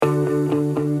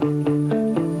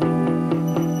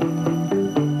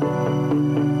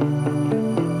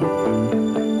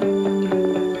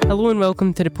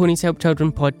welcome to the Ponies Help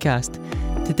Children podcast.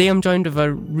 Today I'm joined with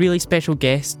a really special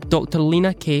guest, Dr.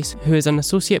 Lena Case, who is an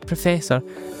Associate Professor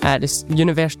at the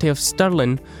University of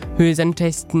Stirling, who is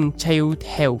interested in child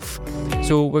health.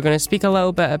 So we're going to speak a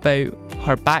little bit about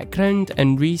her background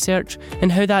and research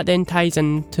and how that then ties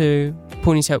into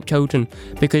Ponies Help Children,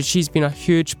 because she's been a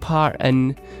huge part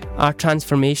in our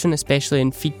transformation, especially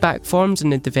in feedback forms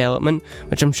and the development,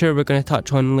 which I'm sure we're going to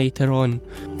touch on later on.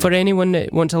 For anyone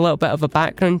that wants a little bit of a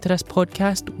background to this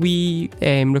podcast, we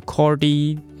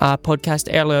recorded a podcast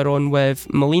earlier on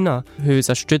with Melina, who's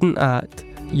a student at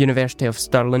University of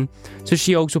Stirling, so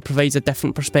she also provides a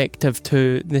different perspective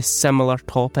to the similar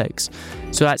topics.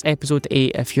 So that's episode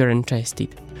 8 if you're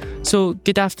interested. So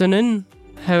good afternoon.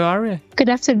 How are you? Good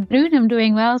afternoon. I'm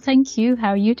doing well, thank you. How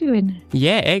are you doing?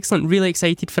 Yeah, excellent. Really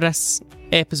excited for this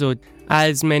episode.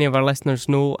 As many of our listeners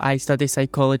know, I study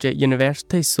psychology at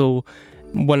university, so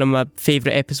one of my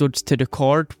favourite episodes to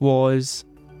record was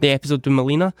the episode with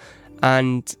Melina,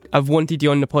 and I've wanted you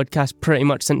on the podcast pretty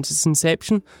much since its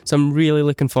inception, so I'm really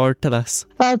looking forward to this.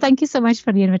 Well, thank you so much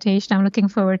for the invitation. I'm looking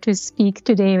forward to speak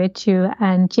today with you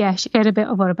and share a bit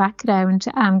of our background.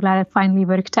 I'm glad it finally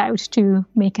worked out to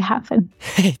make it happen.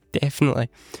 Definitely.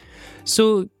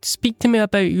 So speak to me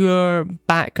about your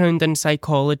background in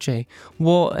psychology.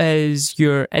 What is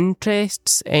your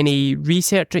interests? Any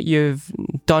research that you've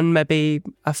done maybe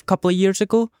a couple of years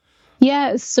ago?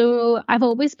 Yeah, so I've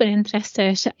always been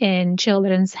interested in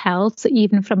children's health,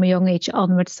 even from a young age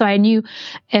onwards. So I knew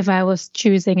if I was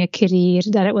choosing a career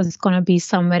that it was going to be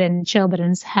somewhere in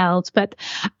children's health. But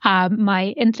my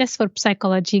interest for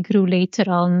psychology grew later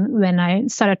on when I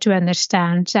started to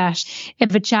understand that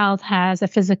if a child has a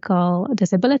physical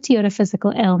disability or a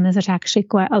physical illness, there's actually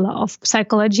quite a lot of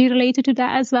psychology related to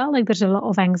that as well. Like there's a lot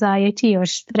of anxiety or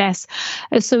stress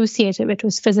associated with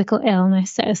those physical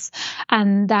illnesses.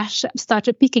 And that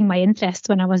started piquing my interest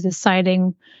when I was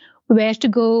deciding where to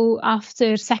go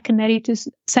after secondary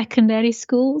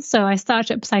school. So I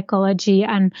started psychology,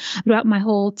 and throughout my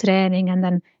whole training and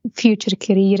then future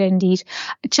career, indeed,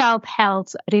 child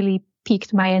health really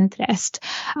piqued my interest,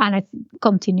 and I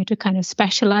continue to kind of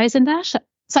specialize in that.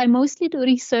 So I mostly do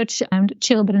research around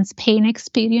children's pain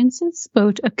experiences,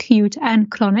 both acute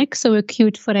and chronic. So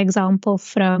acute, for example,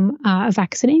 from a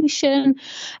vaccination,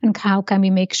 and how can we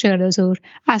make sure those are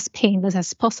as painless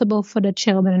as possible for the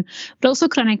children, but also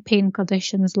chronic pain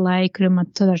conditions like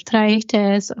rheumatoid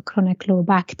arthritis or chronic low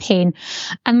back pain.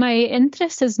 And my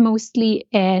interest is mostly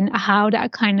in how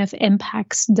that kind of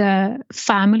impacts the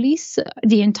families,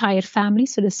 the entire family,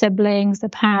 so the siblings, the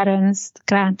parents, the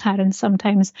grandparents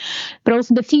sometimes, but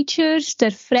also the teachers, their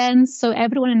friends, so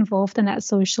everyone involved in that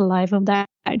social life of that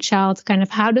child, kind of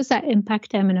how does that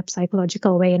impact them in a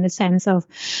psychological way, in the sense of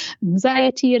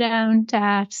anxiety around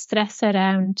that, stress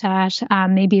around that,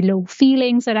 maybe low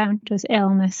feelings around those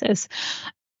illnesses.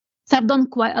 So I've done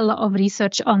quite a lot of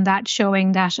research on that,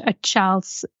 showing that a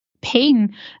child's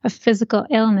pain, a physical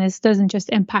illness, doesn't just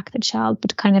impact the child,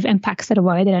 but kind of impacts the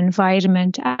wider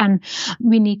environment. And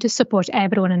we need to support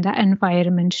everyone in that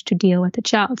environment to deal with the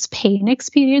child's pain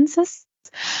experiences.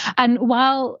 And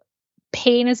while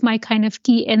pain is my kind of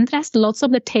key interest, lots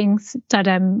of the things that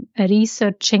I'm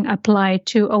researching apply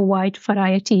to a wide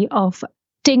variety of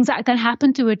things that can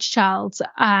happen to a child,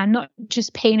 not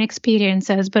just pain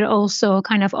experiences, but also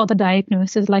kind of other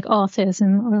diagnoses like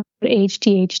autism or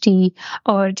ADHD,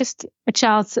 or just a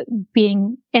child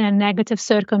being in a negative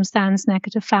circumstance,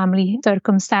 negative family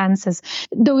circumstances.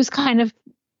 Those kind of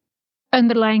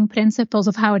underlying principles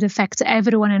of how it affects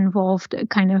everyone involved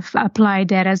kind of apply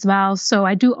there as well. So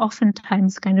I do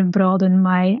oftentimes kind of broaden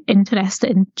my interest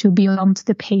into beyond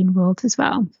the pain world as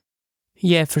well.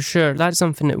 Yeah, for sure. That's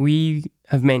something that we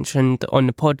have mentioned on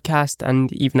the podcast,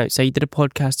 and even outside of the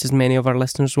podcast, as many of our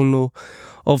listeners will know,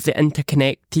 of the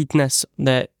interconnectedness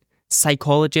that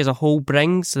psychology as a whole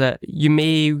brings, that you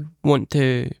may want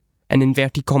to, in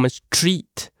inverted commas,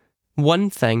 treat one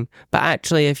thing, but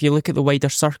actually if you look at the wider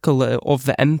circle of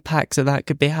the impacts that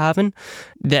could be having,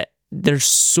 that there's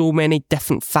so many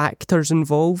different factors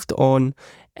involved on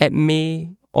it. May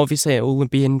obviously it only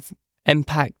be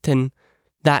impacting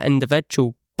that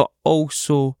individual, but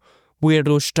also where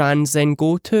those strands then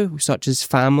go to, such as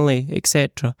family,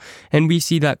 etc. And we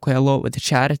see that quite a lot with the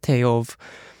charity of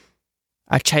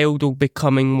a child will be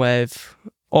coming with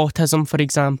autism, for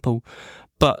example,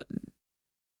 but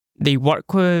they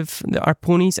work with our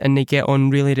ponies and they get on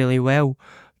really, really well.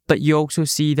 But you also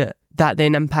see that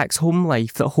then impacts home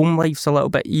life, that home life's a little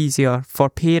bit easier for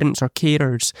parents or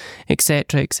carers,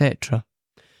 etc., etc.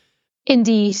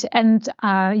 Indeed. And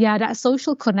that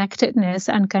social connectedness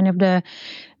and kind of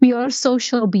we are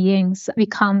social beings. We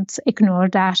can't ignore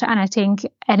that. And I think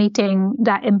anything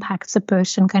that impacts a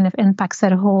person kind of impacts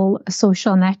their whole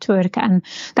social network. And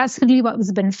that's really what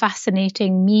has been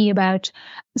fascinating me about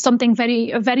something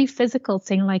a very physical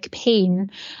thing like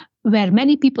pain, where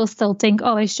many people still think,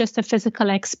 oh, it's just a physical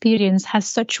experience, has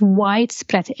such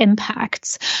widespread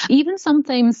impacts. Even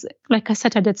sometimes, like I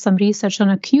said, I did some research on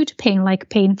acute pain, like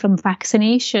pain from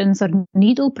vaccinations or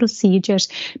needle procedures.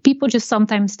 People just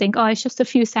sometimes think, oh, it's just a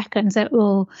few seconds, it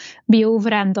will be over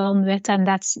and done with, and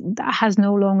that has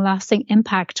no long-lasting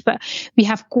impact. But we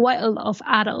have quite a lot of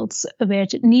adults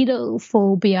with needle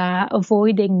phobia,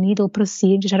 avoiding needle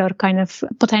procedures, or kind of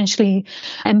potentially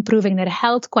improving their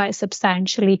health quite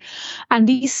substantially. And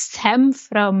these stem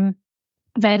from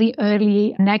very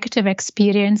early negative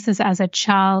experiences as a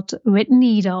child with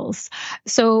needles.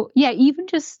 So even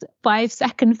just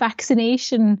 5-second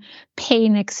vaccination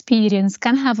pain experience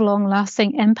can have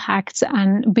long-lasting impacts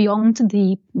and beyond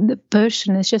the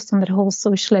person. It's just on their whole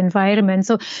social environment.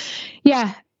 So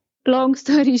long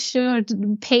story short,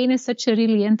 pain is such a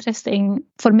really interesting,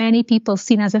 for many people,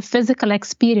 seen as a physical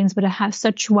experience, but it has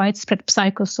such widespread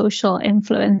psychosocial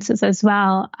influences as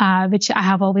well, which I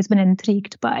have always been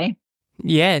intrigued by.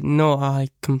 Yeah, no, I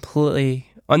completely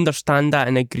understand that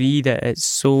and agree that it's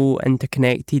so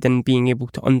interconnected, and being able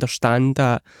to understand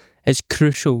that is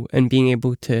crucial in being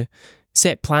able to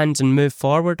set plans and move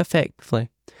forward effectively.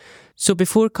 So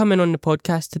before coming on the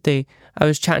podcast today, I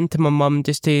was chatting to my mum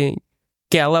just to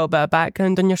get a little bit of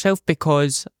background on yourself,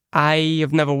 because I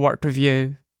have never worked with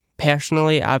you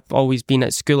personally. I've always been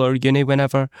at school or uni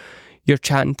whenever you're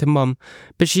chatting to mum.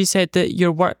 But she said that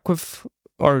your work with,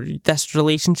 or this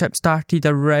relationship started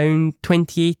around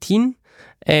 2018,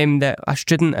 that a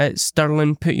student at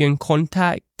Stirling put you in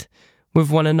contact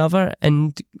with one another.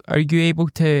 And are you able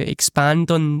to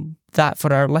expand on that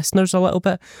for our listeners a little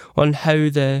bit, on how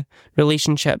the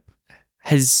relationship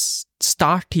has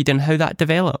started and how that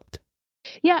developed?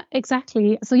 Yeah,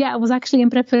 exactly. So I was actually in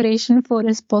preparation for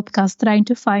this podcast trying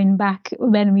to find back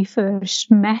when we first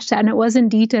met, and it was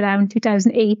indeed around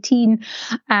 2018.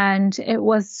 And it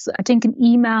was, I think, an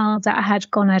email that had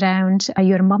gone around.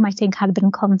 Your mum, I think, had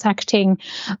been contacting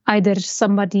either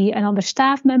another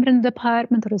staff member in the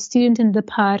department or a student in the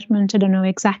department, I don't know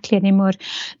exactly anymore,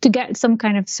 to get some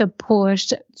kind of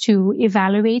support to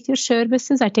evaluate your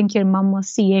services. I think your mum was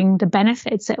seeing the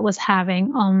benefits it was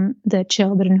having on the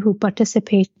children who participated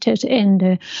in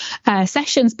the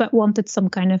sessions, but wanted some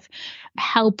kind of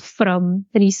help from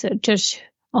researchers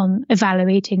on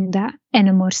evaluating that in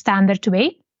a more standard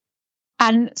way.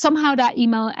 And somehow that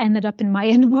email ended up in my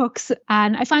inbox,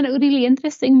 and I found it really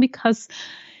interesting because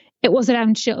it was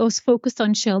focused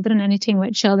on children. Anything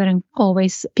with children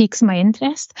always piques my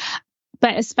interest,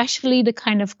 but especially the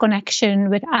kind of connection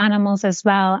with animals as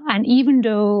well. And even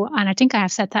though, and I think I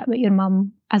have said that with your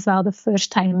mum as well the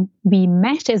first time we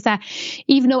met, is that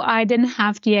even though I didn't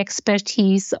have the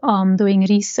expertise on doing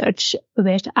research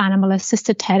with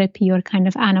animal-assisted therapy or kind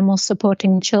of animals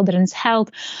supporting children's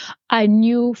health, I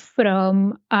knew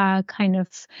from kind of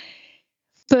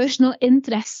personal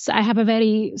interests. I have a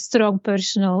very strong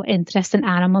personal interest in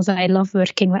animals. I love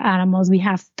working with animals. We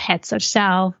have pets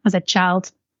ourselves. As a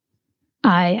child,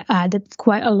 I did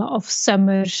quite a lot of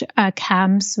summer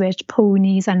camps with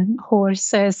ponies and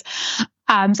horses.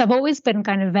 So I've always been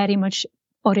kind of very much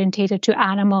orientated to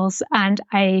animals, and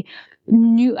I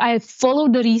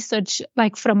followed the research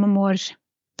like from a more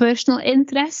personal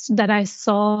interest, that I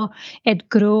saw it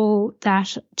grow,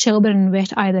 that children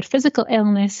with either physical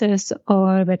illnesses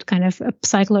or with kind of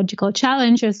psychological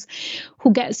challenges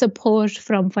who get support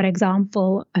from, for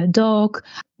example, a dog,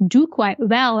 do quite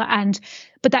well.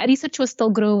 But that research was still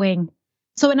growing.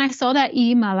 So when I saw that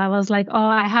email, I was like, oh,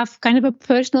 I have kind of a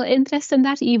personal interest in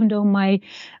that, even though my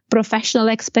professional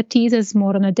expertise is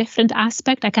more on a different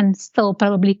aspect. I can still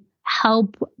probably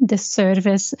help the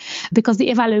service, because the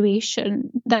evaluation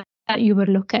that you were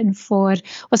looking for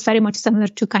was very much similar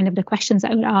to kind of the questions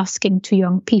I was asking to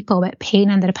young people with pain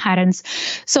and their parents.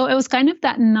 So it was kind of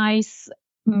that nice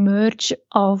merge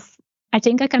of, I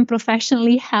think I can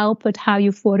professionally help with how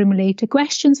you formulate the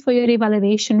questions for your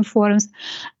evaluation forms,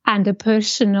 and the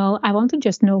personal, I want to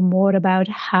just know more about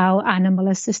how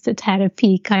animal-assisted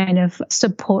therapy kind of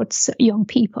supports young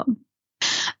people.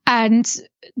 And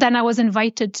then I was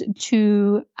invited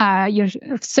to your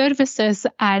services,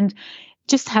 and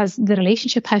the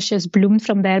relationship has just bloomed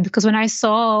from there, because when I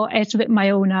saw it with my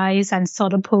own eyes and saw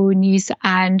the ponies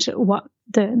and what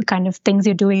the kind of things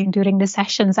you're doing during the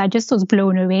sessions, I just was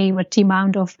blown away with the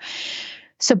amount of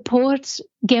support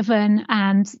given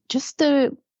and just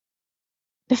the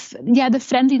the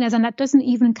friendliness, and that doesn't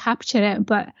even capture it,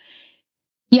 but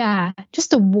yeah,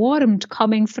 just the warmth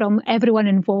coming from everyone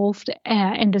involved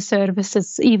in the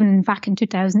services. Even back in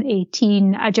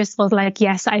 2018, I just was like,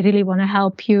 yes, I really want to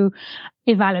help you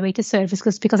evaluate the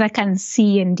services because I can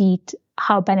see indeed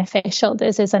how beneficial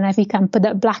this is. And if we can put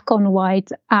it black on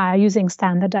white using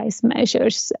standardized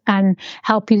measures and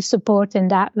help you support in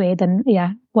that way, then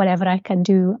yeah, whatever I can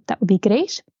do, that would be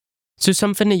great. So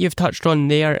something that you've touched on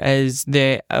there is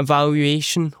the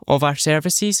evaluation of our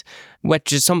services,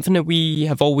 which is something that we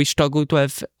have always struggled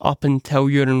with up until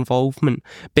your involvement,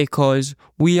 because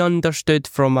we understood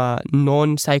from a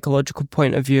non-psychological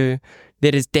point of view,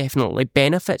 there is definitely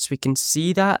benefits. We can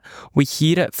see that. We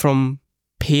hear it from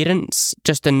parents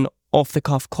just in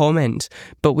off-the-cuff comments,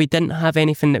 but we didn't have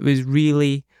anything that was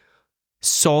really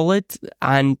solid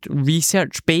and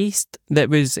research-based that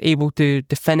was able to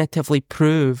definitively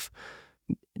prove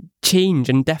change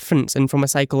and difference. And from a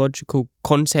psychological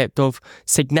concept of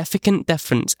significant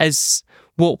difference, is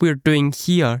what we're doing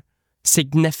here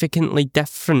significantly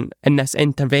different in this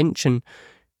intervention,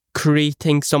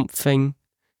 creating something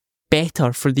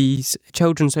better for these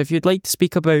children? So if you'd like to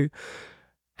speak about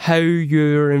how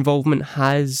your involvement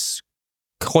has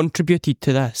contributed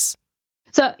to this.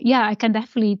 So yeah, I can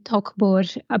definitely talk more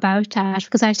about that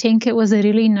because I think it was a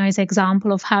really nice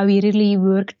example of how we really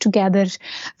worked together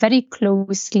very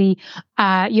closely.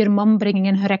 Your mum bringing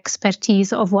in her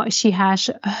expertise of what she has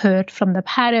heard from the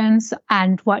parents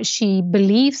and what she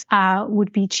believes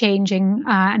would be changing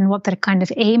and what their kind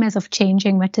of aim is of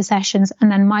changing with the sessions.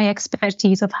 And then my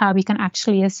expertise of how we can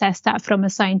actually assess that from a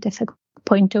scientific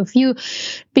point of view.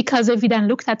 Because if we then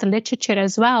looked at the literature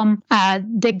as well,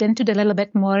 digged into it a little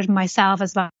bit more myself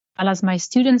as well as my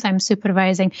students I'm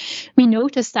supervising, we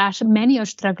noticed that many are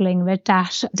struggling with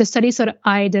that. The studies are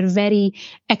either very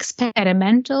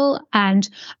experimental and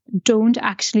don't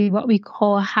actually what we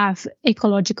call have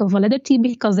ecological validity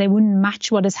because they wouldn't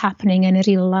match what is happening in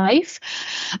real life.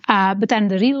 But then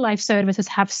the real life services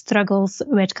have struggles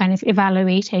with kind of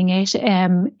evaluating it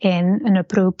in an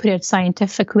appropriate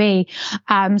scientific way.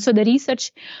 So the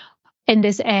research in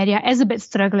this area is a bit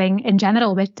struggling in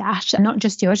general with that, and not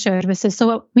just your services.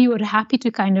 So we were happy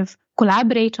to kind of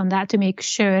collaborate on that to make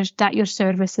sure that your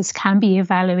services can be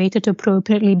evaluated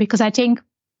appropriately, because I think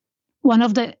one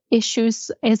of the issues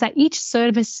is that each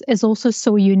service is also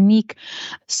so unique.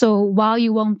 So while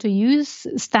you want to use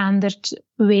standard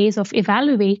ways of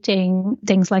evaluating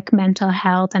things like mental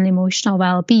health and emotional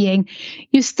well-being,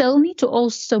 you still need to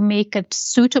also make it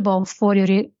suitable for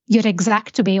your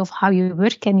exact way of how you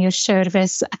work in your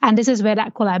service. And this is where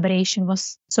that collaboration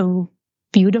was so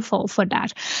beautiful for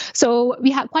that. So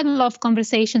we had quite a lot of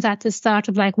conversations at the start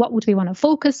of like, what would we want to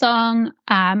focus on?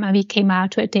 And we came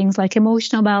out with things like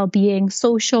emotional well-being,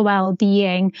 social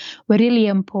well-being were really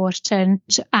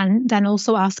important. And then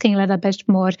also asking a little bit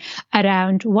more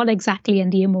around what exactly in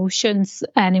the emotions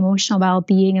and emotional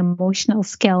well-being, emotional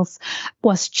skills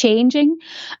was changing.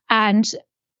 And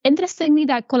interestingly,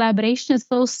 that collaboration is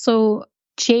also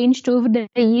changed over the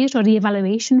years, or the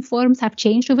evaluation forms have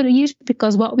changed over the years,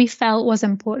 because what we felt was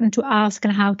important to ask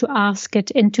and how to ask it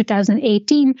in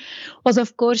 2018 was,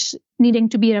 of course, needing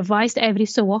to be revised every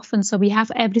so often. So we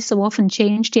have every so often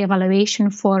changed the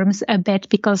evaluation forms a bit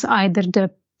because either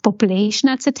the population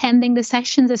that's attending the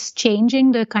sessions is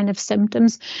changing, the kind of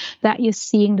symptoms that you're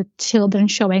seeing the children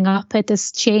showing up, it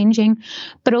is changing,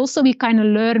 but also we kind of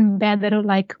learn better,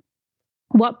 like,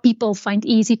 what people find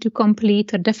easy to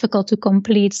complete or difficult to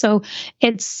complete. So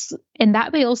it's in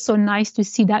that way also nice to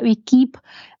see that we keep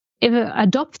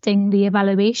adopting the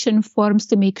evaluation forms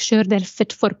to make sure they're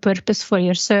fit for purpose for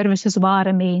your services while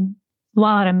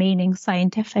remaining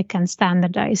scientific and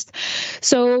standardized.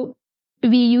 So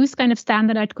we use kind of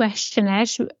standardized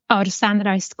questionnaires or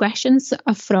standardized questions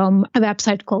from a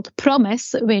website called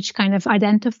Promise, which kind of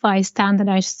identifies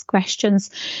standardized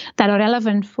questions that are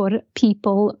relevant for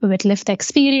people with lived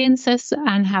experiences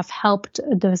and have helped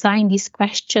design these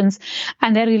questions.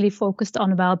 And they're really focused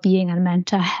on well-being and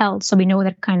mental health. So we know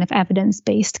they're kind of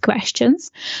evidence-based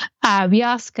questions. We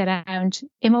ask around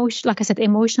emotional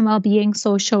well-being,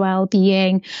 social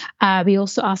well-being. We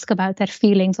also ask about their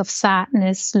feelings of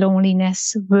sadness,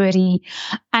 loneliness, worry.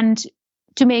 And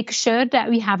to make sure that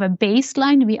we have a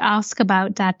baseline, we ask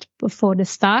about that before the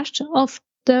start of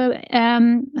the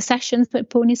sessions with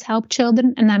Ponies Help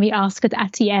Children, and then we ask it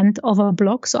at the end of a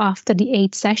block. So after the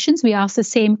 8 sessions, we ask the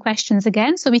same questions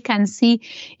again, so we can see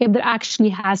if there actually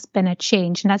has been a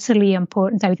change. And that's really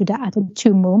important that we do that at the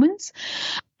 2 moments.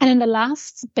 And in the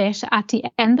last bit, at the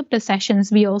end of the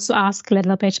sessions, we also ask a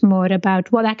little bit more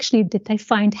about what actually did they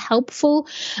find helpful,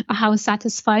 how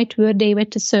satisfied were they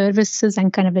with the services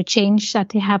and kind of the change that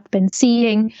they have been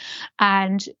seeing.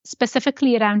 And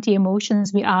specifically around the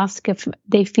emotions, we ask if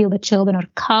they feel the children are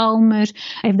calmer,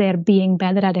 if they're being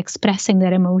better at expressing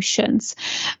their emotions.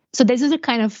 So this is the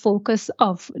kind of focus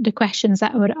of the questions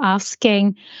that we're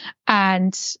asking.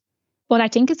 And what I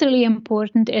think is really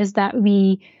important is that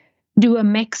we do a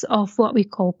mix of what we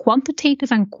call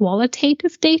quantitative and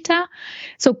qualitative data.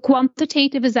 So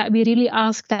quantitative is that we really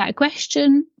ask that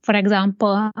question. For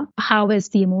example, how is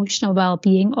the emotional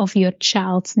well-being of your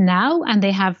child now? And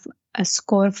they have a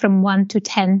score from 1 to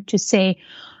 10 to say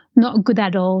not good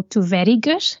at all to very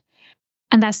good.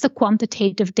 And that's the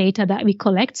quantitative data that we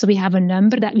collect. So we have a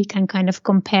number that we can kind of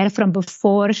compare from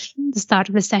before the start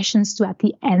of the sessions to at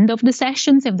the end of the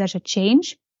sessions if there's a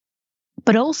change.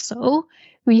 But also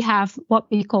we have what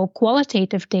we call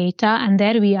qualitative data. And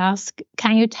there we ask,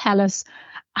 can you tell us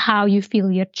how you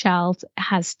feel your child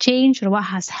has changed or what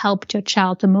has helped your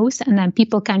child the most? And then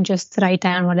people can just write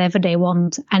down whatever they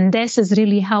want. And this is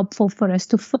really helpful for us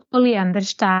to fully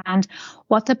understand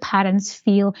what the parents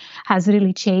feel has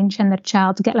really changed in their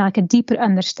child, to get like a deeper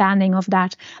understanding of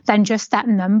that than just that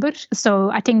number. So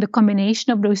I think the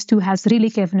combination of those two has really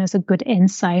given us a good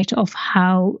insight of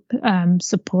how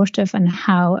supportive and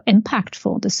how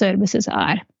impactful the services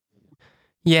are.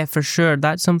 Yeah, for sure.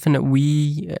 That's something that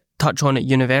we touch on at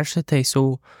university.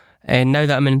 So now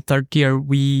that I'm in third year,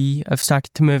 we have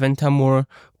started to move into a more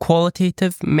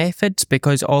qualitative methods,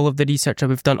 because all of the research that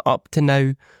we've done up to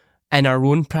now in our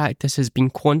own practice has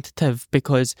been quantitative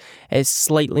because it's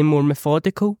slightly more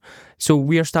methodical. So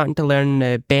we're starting to learn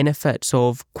the benefits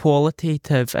of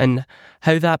qualitative and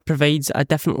how that provides a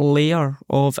different layer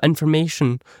of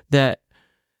information that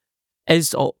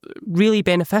is really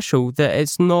beneficial, that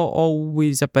it's not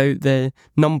always about the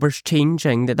numbers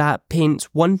changing, that paints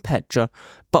one picture,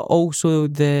 but also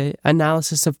the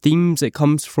analysis of themes that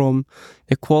comes from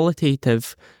the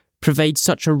qualitative provides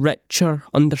such a richer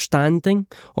understanding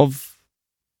of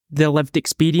the lived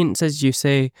experiences. You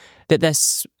say that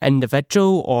this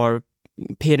individual or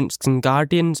parents and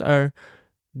guardians are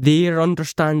their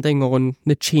understanding on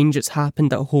the change that's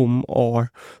happened at home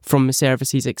or from the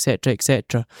services, etc.,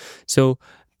 etc. So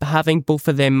having both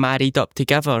of them married up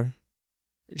together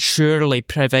surely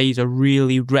provides a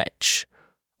really rich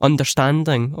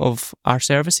understanding of our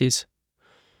services.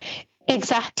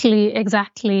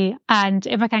 Exactly. And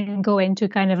if I can go into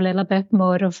kind of a little bit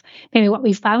more of maybe what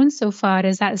we found so far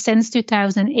is that since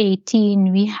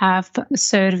 2018, we have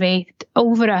surveyed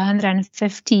over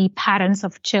 150 parents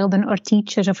of children or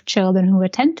teachers of children who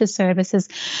attend to services.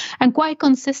 And quite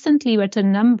consistently with the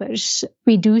numbers,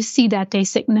 we do see that they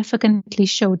significantly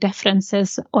show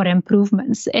differences or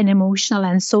improvements in emotional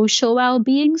and social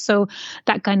well-being. So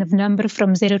that kind of number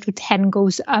from 0 to 10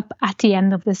 goes up at the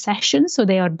end of the session. So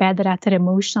they are better at their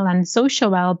emotional and social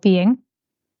well-being,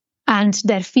 and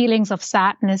their feelings of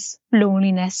sadness,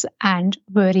 loneliness, and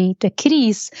worry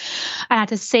decrease.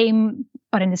 And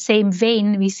in the same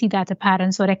vein, we see that the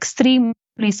parents are extremely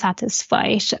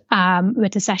satisfied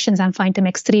with the sessions and find them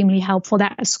extremely helpful.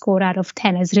 That score out of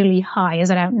 10 is really high,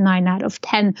 is around 9 out of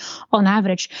 10 on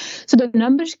average. So the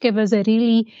numbers give us a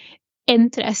really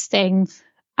interesting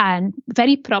and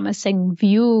very promising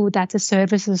view that the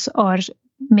services are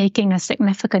making a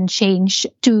significant change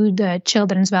to the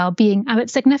children's well-being. And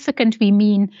with significant, we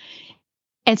mean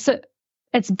it's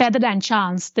better than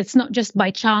chance. It's not just by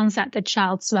chance that the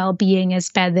child's well-being is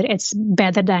better. It's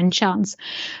better than chance.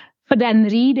 But then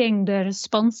reading the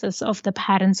responses of the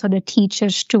parents or the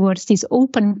teachers towards these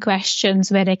open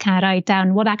questions where they can write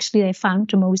down what actually they found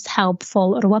the most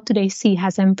helpful or what do they see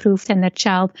has improved in their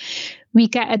child, we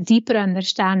get a deeper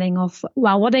understanding of,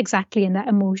 well, what exactly in the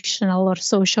emotional or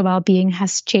social well-being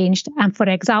has changed. And for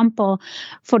example,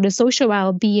 for the social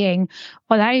well-being,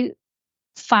 what I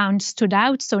found stood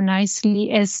out so nicely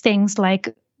is things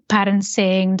like parents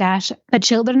saying that the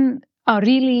children are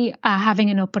really having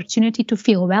an opportunity to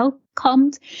feel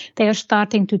welcomed. They are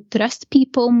starting to trust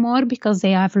people more because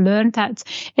they have learned that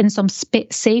in some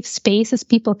safe spaces,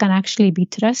 people can actually be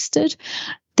trusted.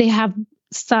 They have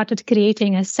started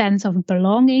creating a sense of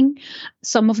belonging.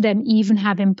 Some of them even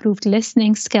have improved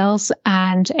listening skills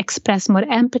and express more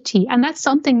empathy. And that's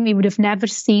something we would have never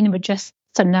seen with just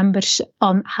so numbers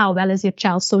on how well is your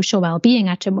child's social well-being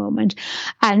at the moment.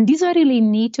 And these are really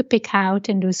neat to pick out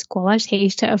in those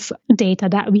qualitative data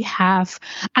that we have.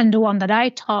 And the one that I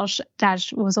thought that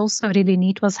was also really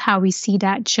neat was how we see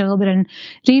that children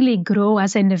really grow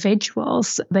as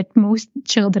individuals, but most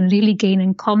children really gain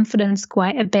in confidence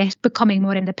quite a bit, becoming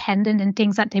more independent in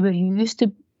things that they were used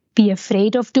to be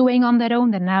afraid of doing on their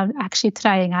own. They're now actually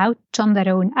trying out on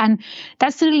their own. And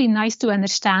that's really nice to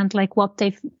understand, like what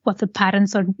the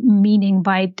parents are meaning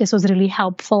by this was really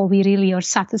helpful. We really are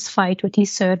satisfied with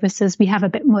these services. We have a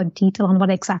bit more detail on what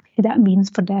exactly that means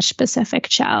for their specific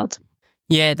child.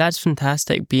 Yeah, that's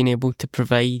fantastic, being able to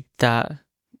provide that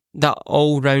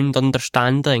all-round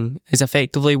understanding is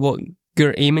effectively what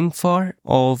you're aiming for,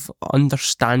 of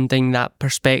understanding that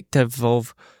perspective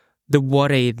of the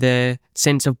worry, the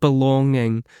sense of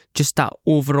belonging, just that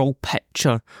overall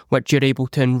picture, which you're able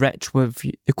to enrich with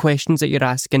the questions that you're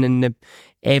asking and the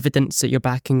evidence that you're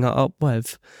backing it up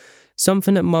with.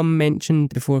 Something that Mum mentioned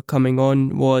before coming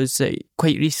on was that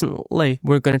quite recently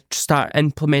we're going to start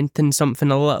implementing something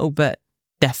a little bit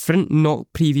different, not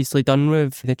previously done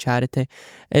with the charity,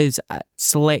 is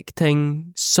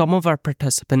selecting some of our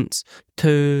participants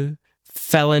to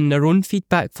fill in their own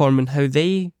feedback form and how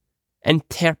they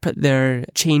interpret their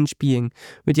change being.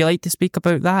 Would you like to speak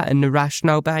about that and the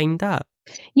rationale behind that?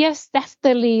 Yes,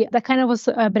 definitely. That kind of was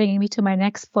bringing me to my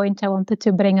next point I wanted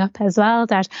to bring up as well,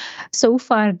 that so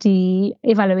far the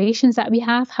evaluations that we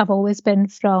have always been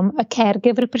from a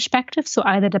caregiver perspective. So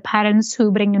either the parents who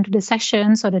bring them to the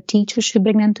sessions or the teachers who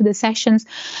bring them to the sessions.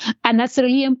 And that's a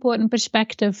really important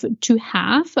perspective to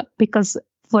have, because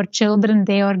for children,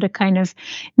 they are the kind of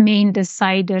main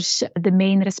deciders, the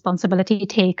main responsibility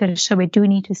takers. So we do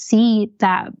need to see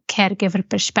that caregiver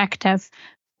perspective.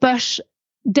 But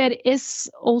there is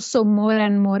also more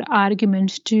and more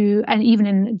argument to, and even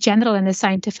in general in the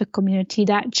scientific community,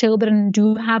 that children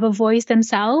do have a voice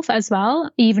themselves as well,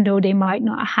 even though they might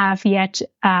not have yet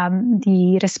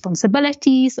the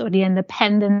responsibilities or the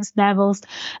independence levels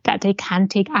that they can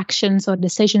take actions or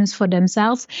decisions for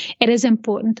themselves. It is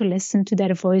important to listen to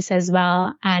their voice as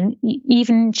well. And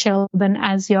even children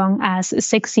as young as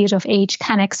 6 years of age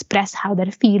can express how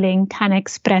they're feeling, can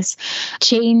express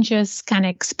changes, can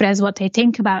express what they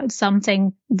think about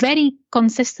something very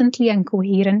consistently and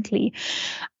coherently.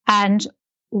 And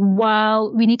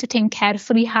while we need to think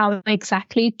carefully how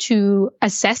exactly to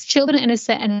assess children in a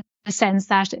sense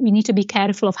that we need to be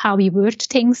careful of how we word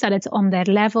things, that it's on their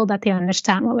level, that they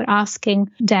understand what we're asking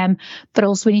them, but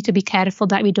also we need to be careful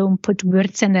that we don't put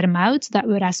words in their mouths, that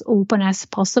we're as open as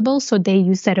possible so they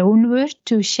use their own word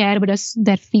to share with us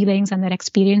their feelings and their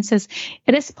experiences.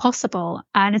 It is possible,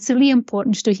 and it's really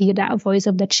important to hear that voice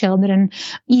of the children,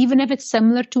 even if it's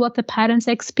similar to what the parents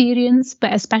experience,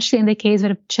 but especially in the case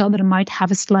where children might have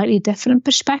a slightly different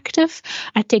perspective.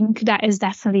 I think that is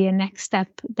definitely a next step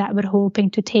that we're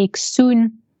hoping to take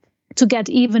soon, to get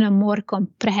even a more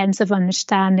comprehensive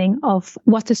understanding of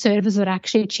what the services are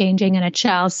actually changing in a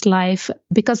child's life.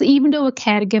 Because even though a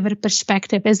caregiver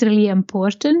perspective is really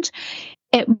important,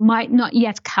 it might not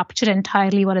yet capture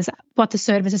entirely what the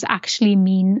services actually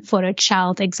mean for a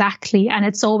child exactly. And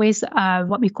it's always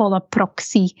what we call a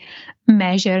proxy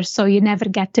measure. So you never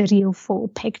get the real full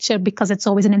picture, because it's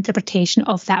always an interpretation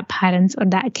of that parent or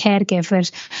that caregiver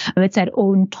with their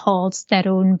own thoughts, their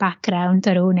own background,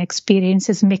 their own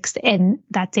experiences mixed in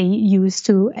that they use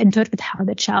to interpret how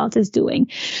the child is doing.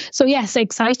 So yes,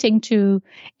 exciting to,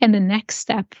 in the next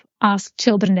step, ask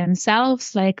children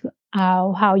themselves, like,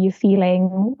 how are you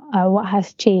feeling? What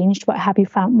has changed? What have you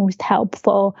found most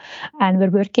helpful? And we're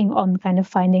working on kind of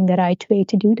finding the right way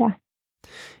to do that.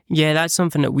 Yeah, that's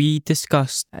something that we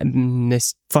discussed in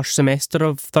this first semester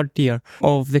of third year,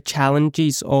 of the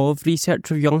challenges of research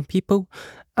with young people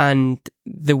and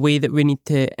the way that we need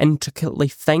to intricately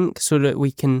think so that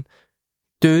we can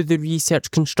do the research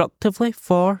constructively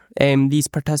for these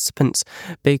participants.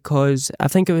 Because I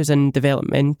think it was in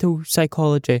developmental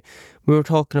psychology, we were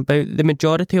talking about the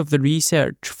majority of the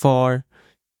research for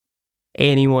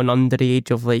anyone under the age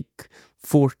of like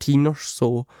 14 or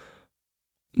so,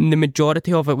 the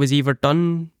majority of it was either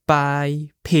done by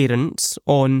parents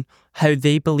on how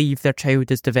they believe their child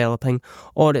is developing,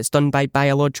 or it's done by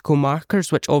biological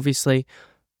markers, which obviously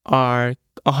are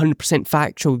 100%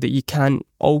 factual, that you can't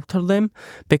alter them.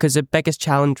 Because the biggest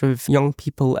challenge with young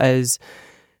people is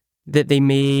that they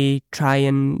may try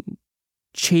and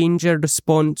change a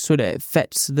response so that it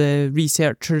fits the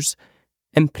researcher's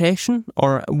impression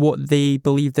or what they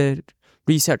believe the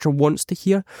researcher wants to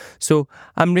hear. So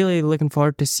I'm really looking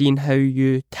forward to seeing how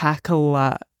you tackle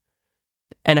that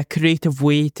in a creative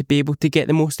way to be able to get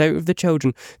the most out of the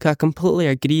children. Because I completely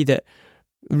agree that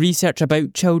research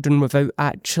about children without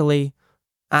actually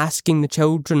asking the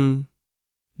children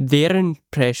their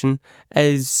impression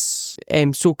is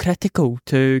so critical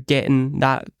to getting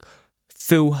that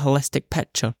full holistic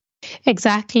picture.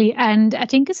 Exactly. And I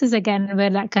think this is again where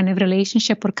that kind of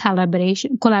relationship or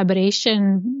collaboration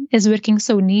is working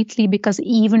so neatly, because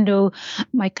even though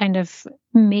my kind of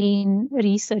main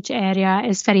research area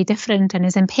is very different and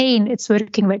is in pain, it's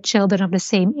working with children of the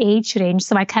same age range.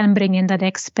 So I can bring in that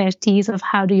expertise of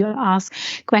how do you ask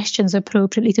questions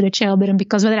appropriately to the children,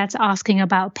 because whether that's asking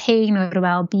about pain or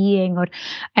well-being or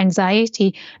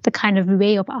anxiety, the kind of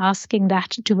way of asking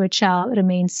that to a child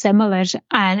remains similar.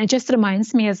 And it just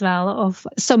reminds me as well of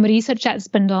some research that's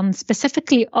been done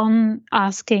specifically on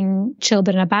asking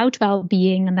children about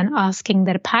well-being and then asking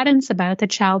their parents about the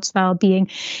child's well-being,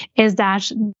 is that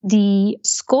the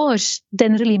scores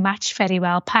didn't really match very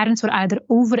well. Parents were either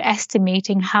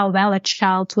overestimating how well a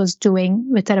child was doing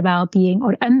with their well-being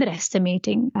or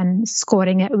underestimating and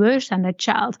scoring it worse than the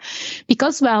child.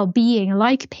 Because well-being,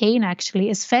 like pain actually,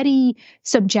 is very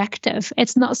subjective.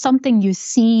 It's not something you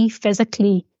see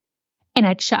physically in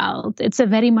a child. It's a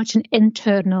very much an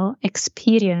internal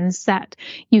experience that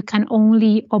you can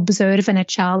only observe in a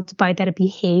child by their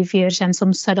behaviors and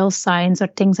some subtle signs or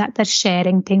things that they're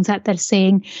sharing, things that they're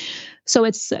saying. So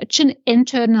it's such an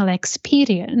internal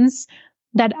experience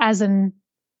that as an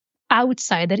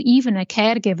outsider, even a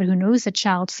caregiver who knows a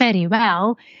child very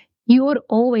well, you're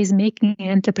always making an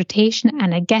interpretation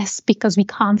and a guess, because we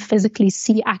can't physically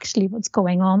see actually what's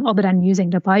going on other than using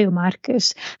the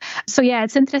biomarkers. So yeah,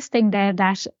 it's interesting there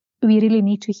that we really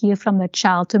need to hear from the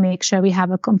child to make sure we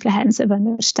have a comprehensive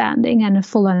understanding and a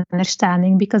full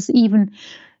understanding, because even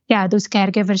those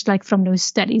caregivers, like from those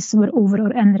studies, were over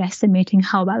or underestimating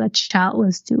how well a child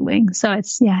was doing. So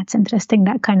it's interesting,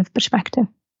 that kind of perspective.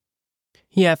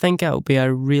 Yeah, I think it'll be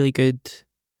a really good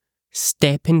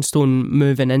stepping stone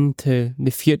moving into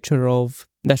the future of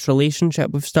this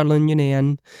relationship with Stirling Uni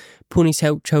and Ponies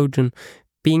Help Children,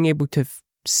 being able to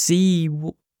see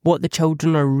what the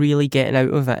children are really getting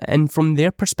out of it, and from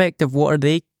their perspective, what are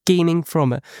they gaining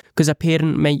from it? Because a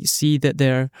parent might see that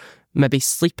they're maybe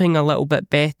sleeping a little bit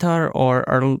better or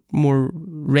are more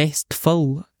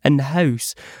restful in the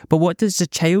house, but what does the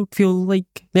child feel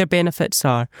like their benefits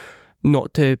are?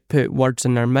 Not to put words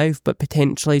in their mouth, but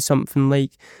potentially something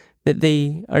like that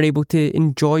they are able to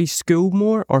enjoy school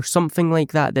more, or something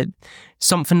like that,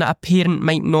 something that a parent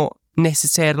might not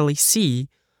necessarily see.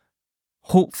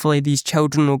 Hopefully these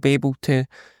children will be able to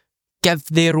give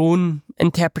their own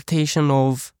interpretation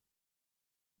of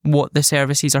what the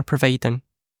services are providing.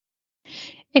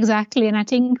 Exactly. And I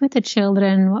think with the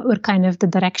children, what the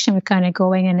direction we're kind of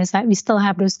going in is that we still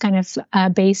have those kind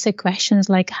of basic questions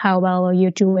like, how well are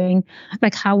you doing?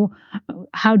 Like, how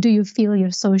do you feel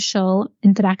your social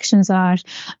interactions are?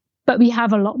 But we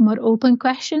have a lot more open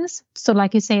questions. So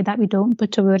like you say, that we don't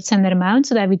put the words in their mouth,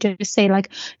 so that we just say like,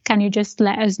 can you just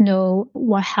let us know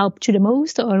what helped you the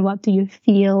most, or what do you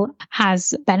feel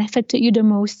has benefited you the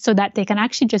most, so that they can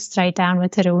actually just write down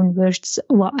with their own words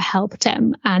what helped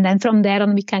them. And then from there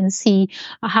on, we can see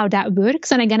how that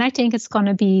works. And again, I think it's going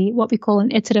to be what we call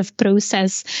an iterative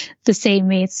process, the same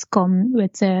way it's come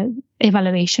with the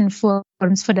evaluation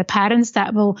forms for the parents,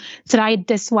 that will try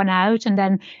this one out and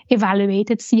then evaluate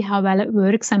it, see how well it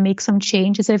works, and make some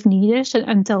changes if needed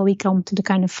until we come to the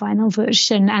kind of final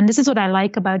version. And this is what I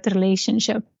like about the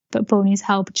relationship at Ponies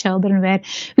Help Children, where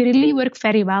we really work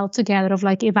very well together of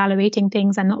like evaluating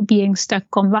things and not being stuck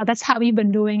on, well, that's how we've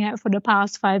been doing it for the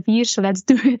past 5 years, so let's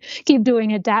keep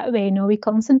doing it that way. No, we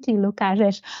constantly look at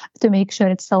it to make sure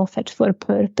it's still fit for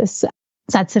purpose.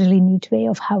 That's a really neat way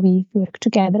of how we work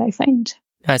together, I find.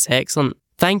 That's excellent.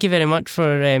 Thank you very much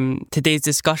for today's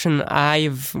discussion.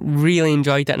 I've really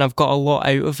enjoyed it and I've got a lot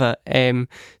out of it.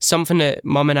 Something that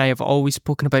Mum and I have always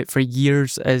spoken about for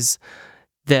years is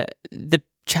that the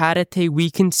charity, we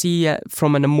can see it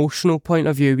from an emotional point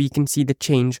of view, we can see the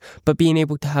change, but being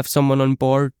able to have someone on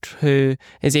board who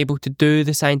is able to do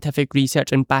the scientific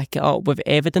research and back it up with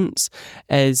evidence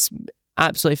is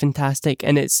absolutely fantastic.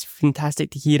 And it's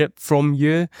fantastic to hear it from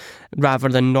you rather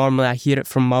than normally I hear it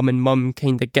from Mum, and Mum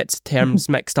kind of gets terms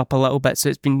mixed up a little bit. So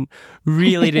it's been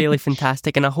really, really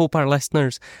fantastic, and I hope our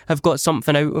listeners have got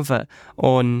something out of it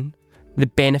on the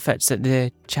benefits that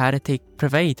the charity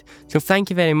provide. So thank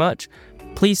you very much.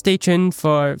 Please stay tuned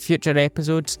for future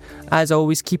episodes. As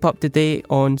always, keep up to date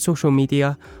on social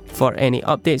media for any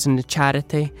updates on the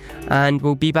charity, and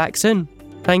we'll be back soon.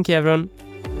 Thank you, everyone.